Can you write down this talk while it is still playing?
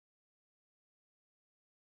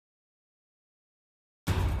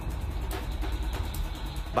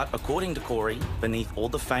But according to Corey, beneath all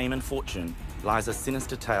the fame and fortune lies a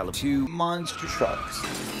sinister tale of 2 monster trucks.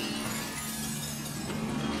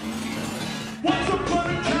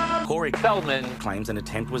 Corey Feldman claims an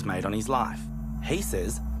attempt was made on his life. He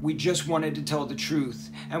says, "We just wanted to tell the truth,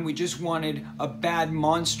 and we just wanted a bad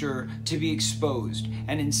monster to be exposed.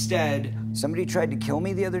 And instead, somebody tried to kill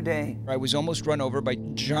me the other day. I was almost run over by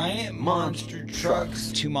giant monster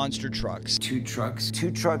trucks. 2 monster trucks. 2 trucks. 2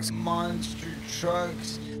 trucks. Monster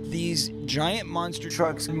trucks. These giant monster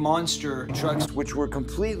trucks, which were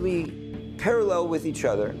completely parallel with each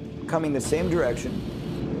other, coming the same direction.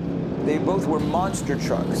 They both were monster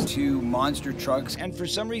trucks. 2 monster trucks. And for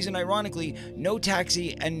some reason, ironically, no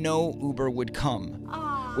taxi and no Uber would come,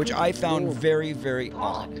 which I found very, very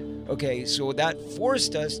odd. Okay, so that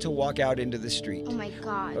forced us to walk out into the street. Oh my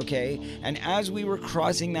God. Okay, and as we were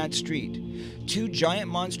crossing that street, 2 giant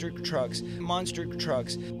monster trucks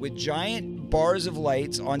with giant bars of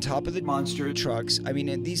lights on top of the monster trucks. I mean,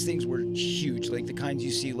 and these things were huge, like the kinds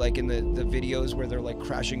you see like in the videos where they're like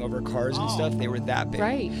crashing over cars and stuff. They were that big.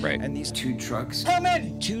 Right. And these 2 trucks, come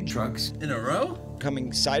in! 2 trucks in a row?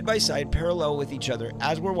 Coming side by side, parallel with each other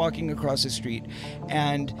as we're walking across the street.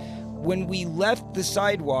 And when we left the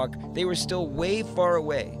sidewalk, they were still way far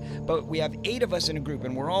away. But we have 8 of us in a group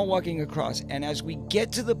and we're all walking across. And as we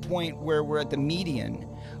get to the point where we're at the median,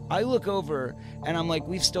 I look over and I'm like,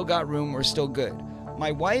 we've still got room, we're still good.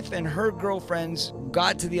 My wife and her girlfriends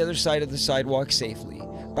got to the other side of the sidewalk safely.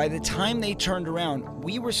 By the time they turned around,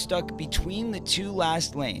 we were stuck between the 2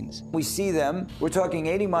 last lanes. We see them, we're talking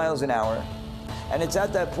 80 miles an hour, and it's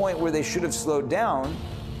at that point where they should have slowed down,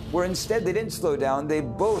 where instead they didn't slow down, they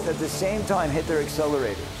both at the same time hit their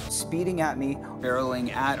accelerators. Speeding at me,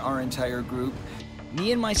 barreling at our entire group.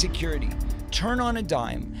 Me and my security turn on a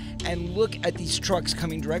dime and look at these trucks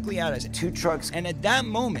coming directly at us. 2 trucks, and at that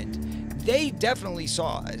moment, they definitely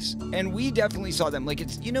saw us, and we definitely saw them. Like,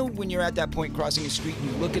 it's, you know, when you're at that point crossing a street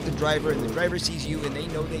and you look at the driver and the driver sees you and they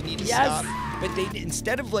know they need to stop, but they,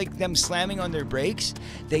 instead of like them slamming on their brakes,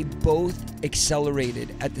 they both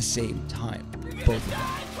accelerated at the same time, both of them.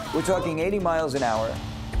 We're talking 80 miles an hour.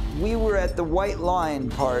 We were at the white line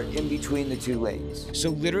part in between the 2 lanes. So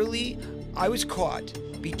literally, I was caught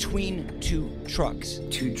between 2 trucks.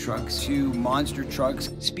 2 trucks, 2 monster trucks,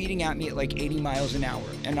 speeding at me at like 80 miles an hour.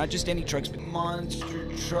 And not just any trucks, but monster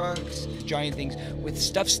trucks, giant things with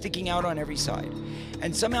stuff sticking out on every side.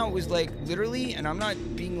 And somehow it was like, literally, and I'm not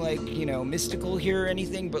being like, you know, mystical here or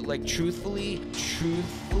anything, but like truthfully,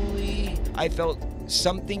 I felt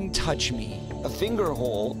something touch me, a finger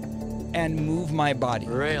hole, and move my body.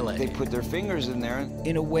 Really? They put their fingers in there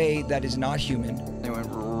in a way that is not human. They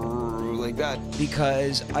went like that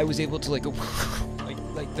because I was able to like go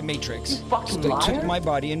like the Matrix. You fucking like, liar. Took my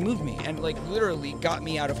body and moved me and like literally got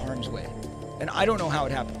me out of harm's way. And I don't know how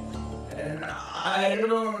it happened.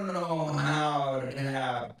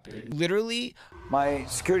 Literally, my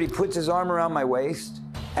security puts his arm around my waist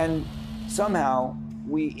and somehow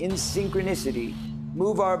we, in synchronicity,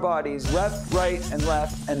 move our bodies left, right, and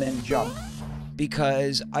left, and then jump.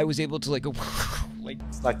 Because I was able to like go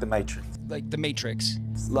like the Matrix. Like the Matrix.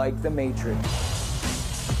 Like the Matrix.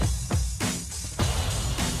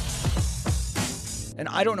 And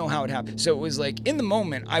I don't know how it happened. So it was like, in the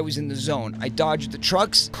moment, I was in the zone. I dodged the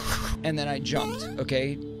trucks, and then I jumped,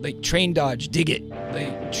 okay? Like train dodge, dig it.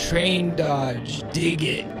 Like train dodge, dig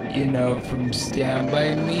it. You know, from Stand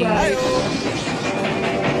By Me.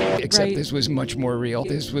 Except this was much more real.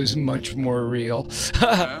 This was much more real.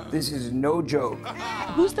 This is no joke.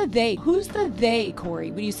 Who's the they? Who's the they,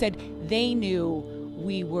 Corey? When you said they knew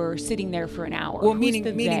we were sitting there for an hour. Well, meaning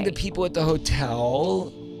the people at the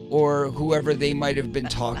hotel or whoever they might have been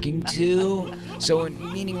talking to. So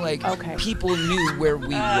meaning like people knew where we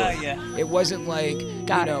were. Yeah. It wasn't like,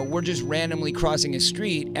 we're just randomly crossing a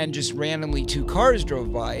street and just randomly 2 cars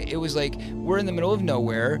drove by. It was like, we're in the middle of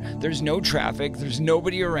nowhere, there's no traffic, there's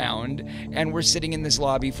nobody around, and we're sitting in this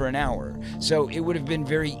lobby for an hour. So it would have been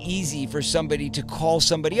very easy for somebody to call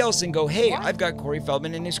somebody else and go, hey, I've got Corey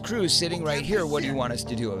Feldman and his crew sitting right here, what do you want us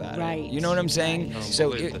to do about it? You know what I'm saying? Right.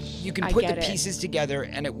 So you can put the pieces together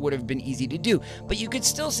and it would have been easy to do. But you could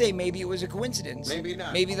still say maybe it was a coincidence. Maybe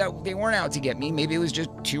not. Maybe that they weren't out to get me. Maybe it was just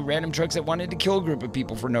 2 random trucks that wanted to kill a group of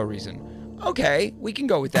people for no reason. Okay, we can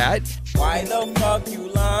go with that. Why the fuck you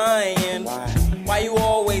lying? Why you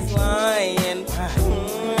always lying?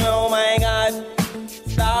 Oh my God,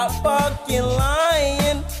 stop fucking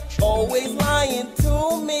lying. Always lying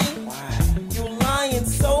to me. You lying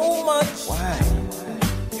so much.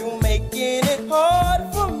 You making it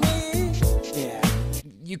hard for me.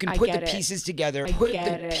 You can put the pieces together. Put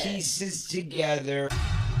the pieces together.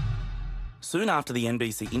 Soon after the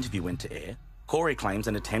NBC interview went to air, Corey claims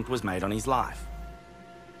an attempt was made on his life.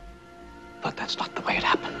 But that's not the way it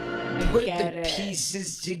happened. Put the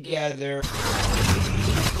pieces together.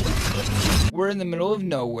 We're in the middle of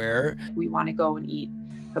nowhere. We want to go and eat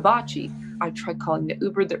hibachi. I tried calling the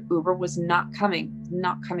Uber. The Uber was not coming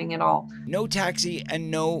at all. No taxi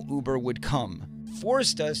and no Uber would come.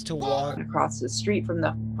 Forced us to walk across the street from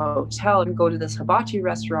the hotel and go to this hibachi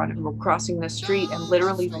restaurant. And we're crossing the street and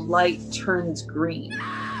literally the light turns green.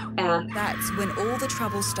 And that's when all the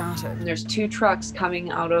trouble started. There's 2 trucks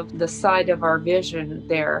coming out of the side of our vision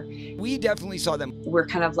there. We definitely saw them. We're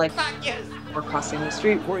kind of like, we're crossing the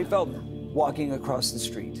street. Corey Feldman walking across the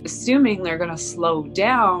street. Assuming they're gonna slow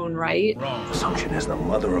down, right? Wrong. Assumption is the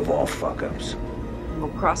mother of all fuck-ups. We're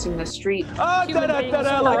crossing the street. Fuck is it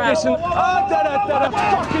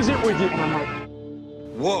with you? And I'm like,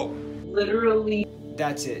 whoa. Literally.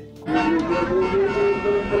 That's it.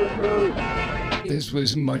 This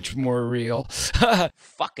was much more real.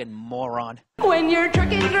 Fucking moron. When you're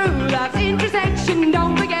trucking through life's intersection,